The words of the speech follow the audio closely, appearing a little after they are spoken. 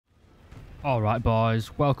Alright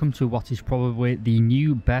boys, welcome to what is probably the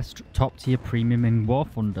new best top tier premium in War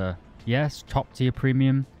Thunder. Yes, top tier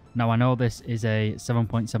premium. Now I know this is a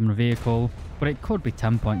 7.7 vehicle, but it could be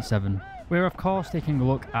 10.7. We're of course taking a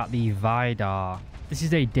look at the VIDAR. This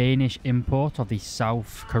is a Danish import of the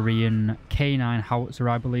South Korean K9 howitzer,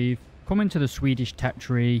 I believe, coming to the Swedish tech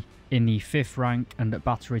tree in the 5th rank and at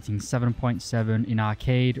battle rating 7.7 in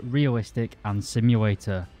arcade, realistic and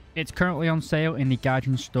simulator. It's currently on sale in the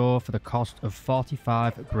Gaijin store for the cost of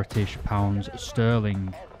 £45 British pounds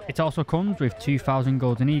sterling. It also comes with 2,000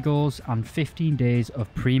 golden eagles and 15 days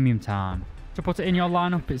of premium time. To put it in your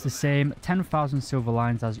lineup, it's the same 10,000 silver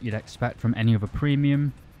lions as you'd expect from any other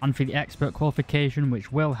premium. And for the expert qualification,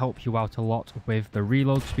 which will help you out a lot with the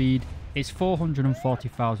reload speed, it's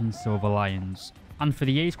 440,000 silver lions. And for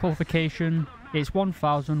the ace qualification, it's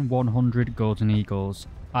 1,100 golden eagles.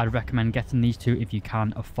 I'd recommend getting these two if you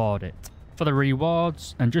can afford it. For the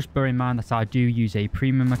rewards, and just bear in mind that I do use a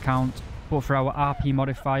premium account, but for our RP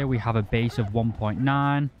modifier we have a base of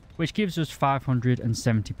 1.9, which gives us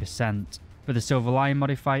 570%. For the silver lion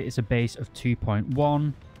modifier it's a base of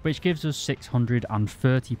 2.1, which gives us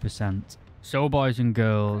 630%. So boys and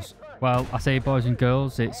girls, well I say boys and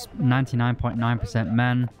girls, it's 99.9%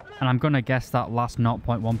 men, and I'm gonna guess that last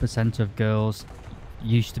 0.1% of girls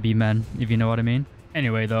used to be men, if you know what I mean.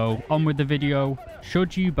 Anyway though, on with the video.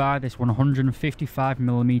 Should you buy this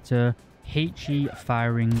 155mm HE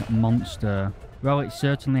firing monster? Well, it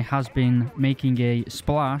certainly has been making a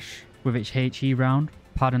splash with its HE round,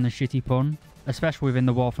 pardon the shitty pun, especially within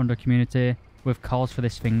the War Thunder community, with calls for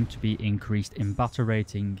this thing to be increased in battle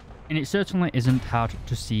rating. And it certainly isn't hard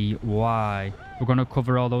to see why. We're going to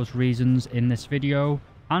cover all those reasons in this video,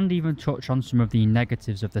 and even touch on some of the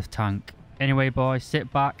negatives of this tank. Anyway boys, sit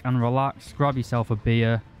back and relax, grab yourself a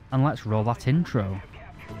beer, and let's roll that intro.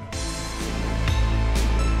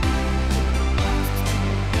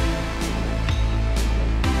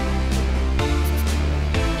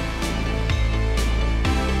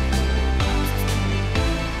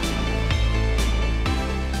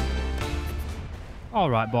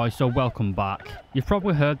 Alright boys, so welcome back. You've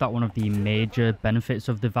probably heard that one of the major benefits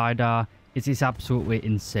of the VIDAR is its absolutely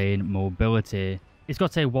insane mobility. It's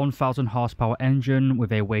got a 1000 horsepower engine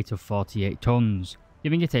with a weight of 48 tons,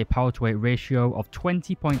 giving it a power to weight ratio of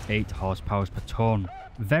 20.8 horsepower per ton.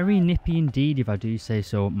 Very nippy indeed if I do say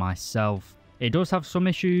so myself. It does have some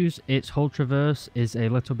issues. Its hull traverse is a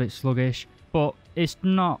little bit sluggish, but it's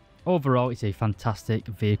not. Overall, it's a fantastic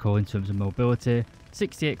vehicle in terms of mobility.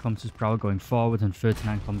 68 km per hour going forward and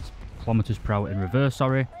 39 km per hour in reverse,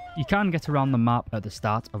 sorry. You can get around the map at the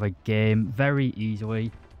start of a game very easily,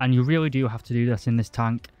 and you really do have to do this in this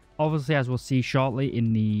tank. Obviously, as we'll see shortly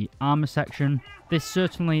in the armor section, this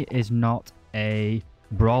certainly is not a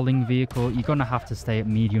brawling vehicle. You're going to have to stay at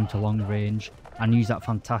medium to long range and use that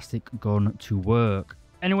fantastic gun to work.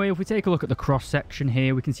 Anyway, if we take a look at the cross section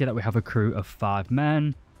here, we can see that we have a crew of 5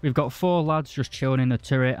 men. We've got 4 lads just chilling in the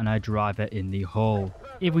turret and a driver in the hull.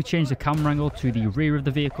 If we change the camera angle to the rear of the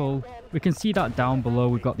vehicle, we can see that down below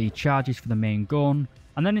we've got the charges for the main gun,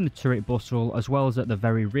 and then in the turret bustle, as well as at the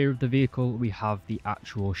very rear of the vehicle, we have the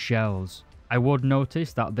actual shells. I would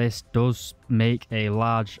notice that this does make a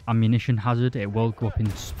large ammunition hazard. It will go up in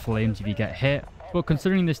flames if you get hit, but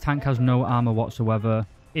considering this tank has no armor whatsoever,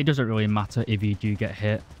 it doesn't really matter if you do get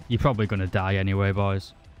hit. You're probably going to die anyway,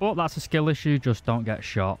 boys. But that's a skill issue, just don't get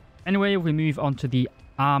shot. Anyway, if we move on to the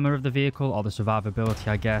armor of the vehicle, or the survivability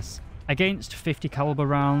I guess, against 50 caliber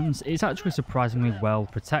rounds, it's actually surprisingly well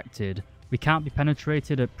protected. We can't be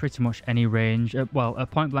penetrated at pretty much any range. Well, at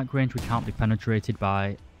point blank range we can't be penetrated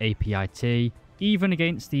by APIT. Even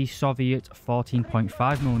against the Soviet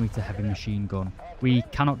 14.5mm heavy machine gun, we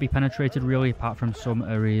cannot be penetrated really, apart from some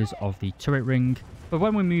areas of the turret ring. But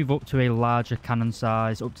when we move up to a larger cannon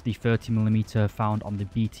size, up to the 30mm found on the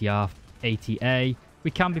BTR 80A,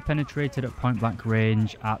 we can be penetrated at point blank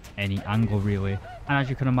range at any angle really. And as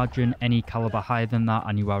you can imagine, any caliber higher than that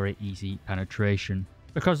and you are at easy penetration.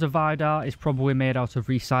 Because the VIDAR is probably made out of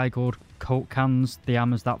recycled Coke cans, the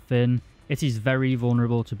armor's that thin, it is very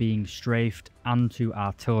vulnerable to being strafed and to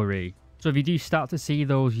artillery. So if you do start to see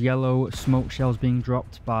those yellow smoke shells being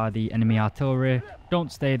dropped by the enemy artillery,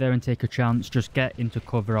 don't stay there and take a chance, just get into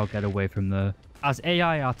cover or get away from there. As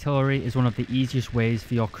AI artillery is one of the easiest ways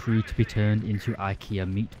for your crew to be turned into IKEA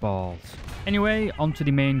meatballs. Anyway, onto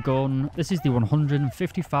the main gun. This is the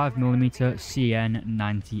 155mm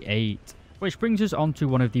CN98. Which brings us on to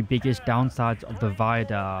one of the biggest downsides of the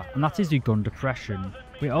VIDAR, and that is the gun depression.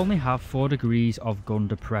 We only have 4 degrees of gun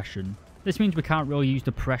depression. This means we can't really use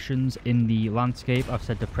depressions in the landscape. I've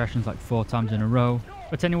said depressions like 4 times in a row.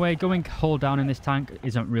 But anyway, going hull down in this tank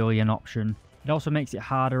isn't really an option. It also makes it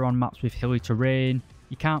harder on maps with hilly terrain.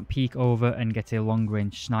 You can't peek over and get a long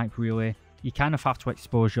range snipe really. You kind of have to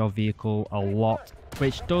expose your vehicle a lot,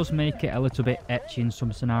 which does make it a little bit etchy in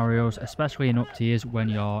some scenarios, especially in up tiers when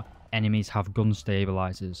your enemies have gun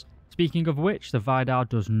stabilizers. Speaking of which, the VIDAR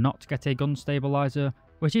does not get a gun stabilizer,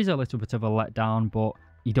 which is a little bit of a letdown, but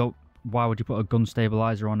you don't, why would you put a gun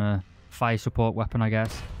stabilizer on a fire support weapon, I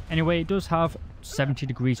guess? Anyway, it does have 70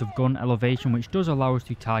 degrees of gun elevation, which does allow us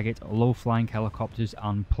to target low flying helicopters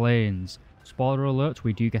and planes. Spoiler alert,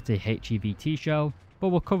 we do get a HEVT shell, but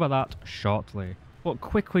we'll cover that shortly. But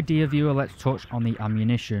quickly, dear viewer, let's touch on the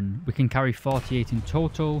ammunition. We can carry 48 in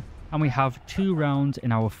total, and we have 2 rounds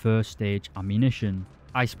in our first stage ammunition.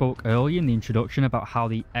 I spoke earlier in the introduction about how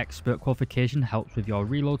the expert qualification helps with your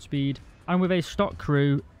reload speed, and with a stock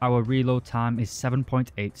crew, our reload time is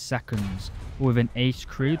 7.8 seconds, but with an ace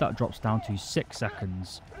crew that drops down to 6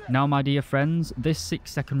 seconds. Now my dear friends, this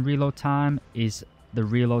 6-second reload time is the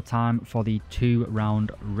reload time for the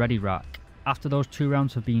 2-round ready rack. After those 2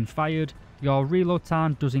 rounds have been fired, your reload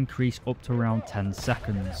time does increase up to around 10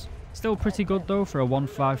 seconds. Still pretty good though for a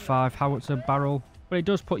 155 howitzer barrel, but it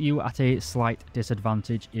does put you at a slight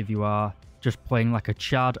disadvantage if you are just playing like a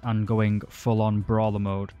Chad and going full on brawler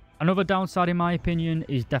mode. Another downside in my opinion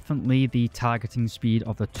is definitely the targeting speed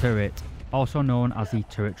of the turret, also known as the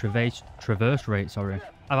turret traverse rate,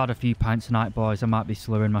 I've had a few pints tonight boys, I might be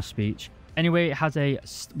slurring my speech. Anyway, it has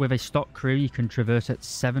with a stock crew you can traverse at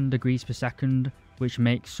 7 degrees per second, which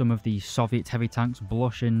makes some of the Soviet heavy tanks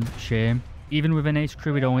blush in shame. Even with an ace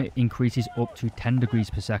crew it only increases up to 10 degrees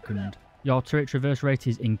per second. Your turret traverse rate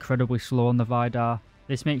is incredibly slow on the VIDAR.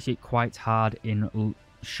 This makes it quite hard in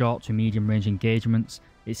short to medium range engagements.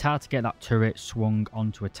 It's hard to get that turret swung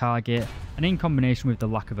onto a target, and in combination with the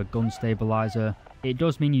lack of a gun stabilizer, it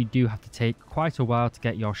does mean you do have to take quite a while to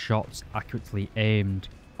get your shots accurately aimed.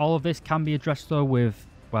 All of this can be addressed though with,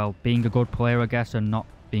 well, being a good player I guess and not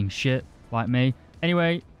being shit like me.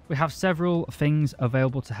 Anyway, we have several things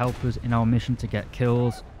available to help us in our mission to get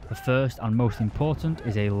kills. The first and most important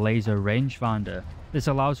is a laser rangefinder. This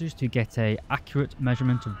allows us to get an accurate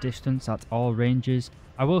measurement of distance at all ranges.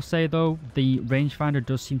 I will say though, the rangefinder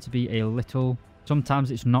does seem to be a little,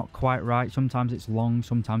 sometimes it's not quite right, sometimes it's long,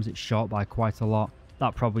 sometimes it's short by quite a lot.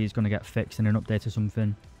 That probably is going to get fixed in an update or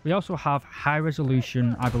something. We also have high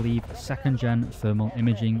resolution, I believe, 2nd gen thermal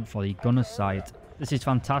imaging for the gunner's sight. This is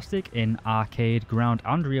fantastic in arcade, ground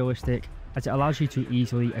and realistic, as it allows you to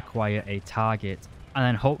easily acquire a target. And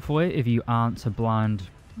then hopefully, if you aren't a blind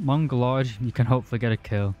mongoloid, you can hopefully get a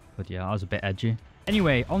kill. But yeah, that was a bit edgy.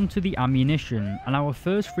 Anyway, on to the ammunition, and our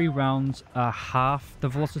first 3 rounds are half the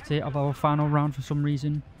velocity of our final round for some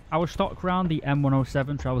reason. Our stock round, the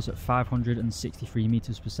M107, travels at 563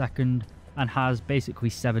 meters per second and has basically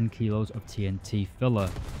 7 kilos of TNT filler,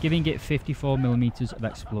 giving it 54 millimeters of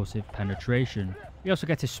explosive penetration. We also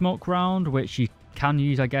get a smoke round, which you can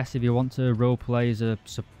use, I guess, if you want to roleplay as a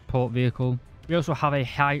support vehicle. We also have a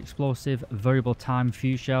high explosive variable time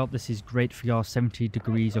fuse shell. This is great for your 70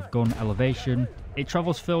 degrees of gun elevation. It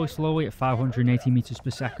travels fairly slowly at 580 meters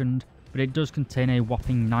per second, but it does contain a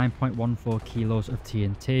whopping 9.14 kilos of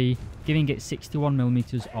TNT, giving it 61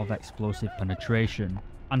 millimeters of explosive penetration.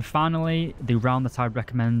 And finally, the round that I'd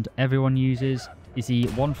recommend everyone uses is the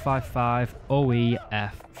 155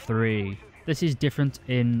 OEF3. This is different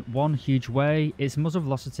in one huge way. Its muzzle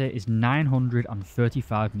velocity is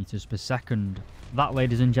 935 meters per second. That,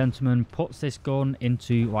 ladies and gentlemen, puts this gun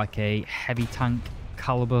into like a heavy tank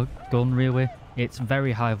caliber gun really. It's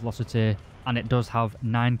very high velocity and it does have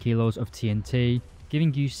 9 kilos of TNT,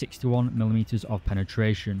 giving you 61 millimeters of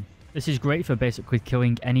penetration. This is great for basically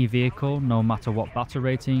killing any vehicle, no matter what battle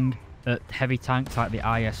rating. At heavy tanks like the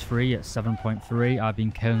IS-3 at 7.3, I've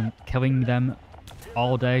been killing them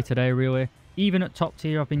all day today really. Even at top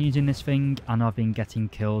tier I've been using this thing and I've been getting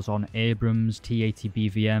kills on Abrams, T-80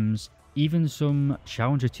 BVMs, even some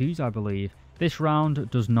Challenger 2s I believe. This round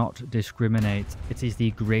does not discriminate, it is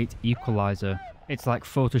the great equalizer. It's like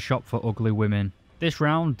Photoshop for ugly women. This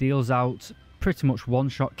round deals out pretty much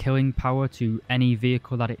one-shot killing power to any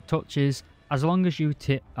vehicle that it touches, as long as you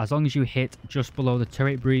hit just below the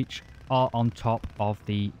turret breach or on top of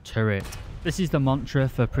the turret. This is the mantra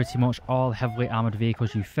for pretty much all heavily armoured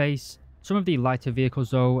vehicles you face. Some of the lighter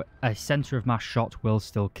vehicles though, a centre of mass shot will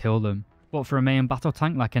still kill them. But for a main battle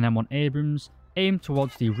tank like an M1 Abrams, aim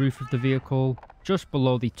towards the roof of the vehicle, just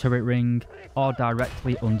below the turret ring, or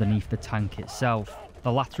directly underneath the tank itself.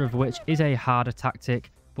 The latter of which is a harder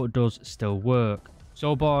tactic, but does still work.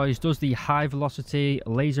 So boys, does the high velocity,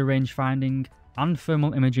 laser range finding and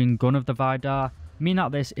thermal imaging gun of the VIDAR mean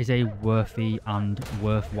that this is a worthy and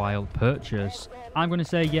worthwhile purchase? I'm going to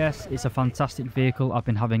say yes, it's a fantastic vehicle. I've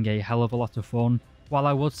been having a hell of a lot of fun. While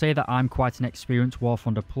I would say that I'm quite an experienced War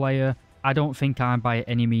Thunder player, I don't think I'm by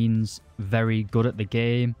any means very good at the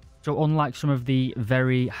game. So unlike some of the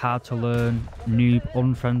very hard to learn, noob,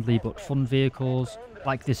 unfriendly but fun vehicles,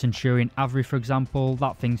 like the Centurion Avery for example,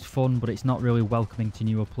 that thing's fun but it's not really welcoming to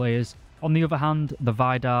newer players. On the other hand, the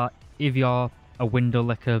VIDAR, if you're a window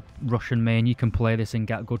licker Russian main, you can play this and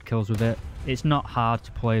get good kills with it. It's not hard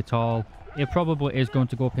to play at all. It probably is going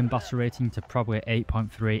to go up in battle rating to probably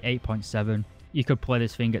 8.3, 8.7. You could play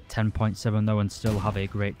this thing at 10.7 though and still have a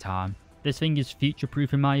great time. This thing is future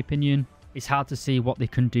proof in my opinion. It's hard to see what they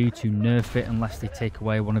can do to nerf it unless they take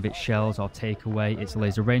away one of its shells or take away its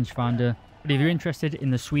laser rangefinder. But if you're interested in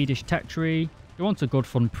the Swedish tech tree, you want a good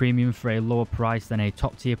fun premium for a lower price than a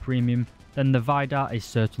top tier premium, then the VIDAR is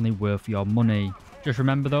certainly worth your money. Just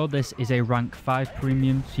remember though, this is a rank 5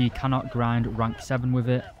 premium, so you cannot grind rank 7 with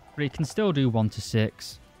it, but it can still do 1 to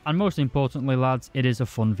 6. And most importantly lads, it is a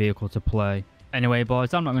fun vehicle to play. Anyway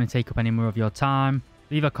boys, I'm not going to take up any more of your time.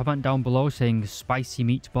 Leave a comment down below saying spicy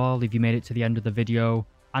meatball if you made it to the end of the video.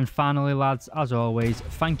 And finally lads, as always,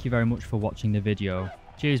 thank you very much for watching the video.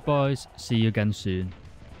 Cheers boys, see you again soon.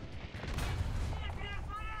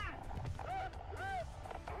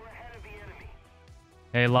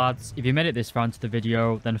 Hey lads, if you made it this far into the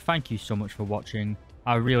video, then thank you so much for watching.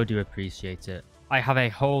 I really do appreciate it. I have a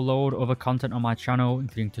whole load of other content on my channel,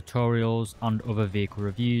 including tutorials and other vehicle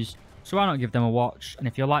reviews, so why not give them a watch, and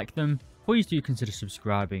if you like them, please do consider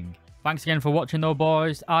subscribing. Thanks again for watching though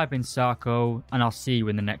boys, I've been SAKO, and I'll see you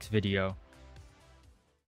in the next video.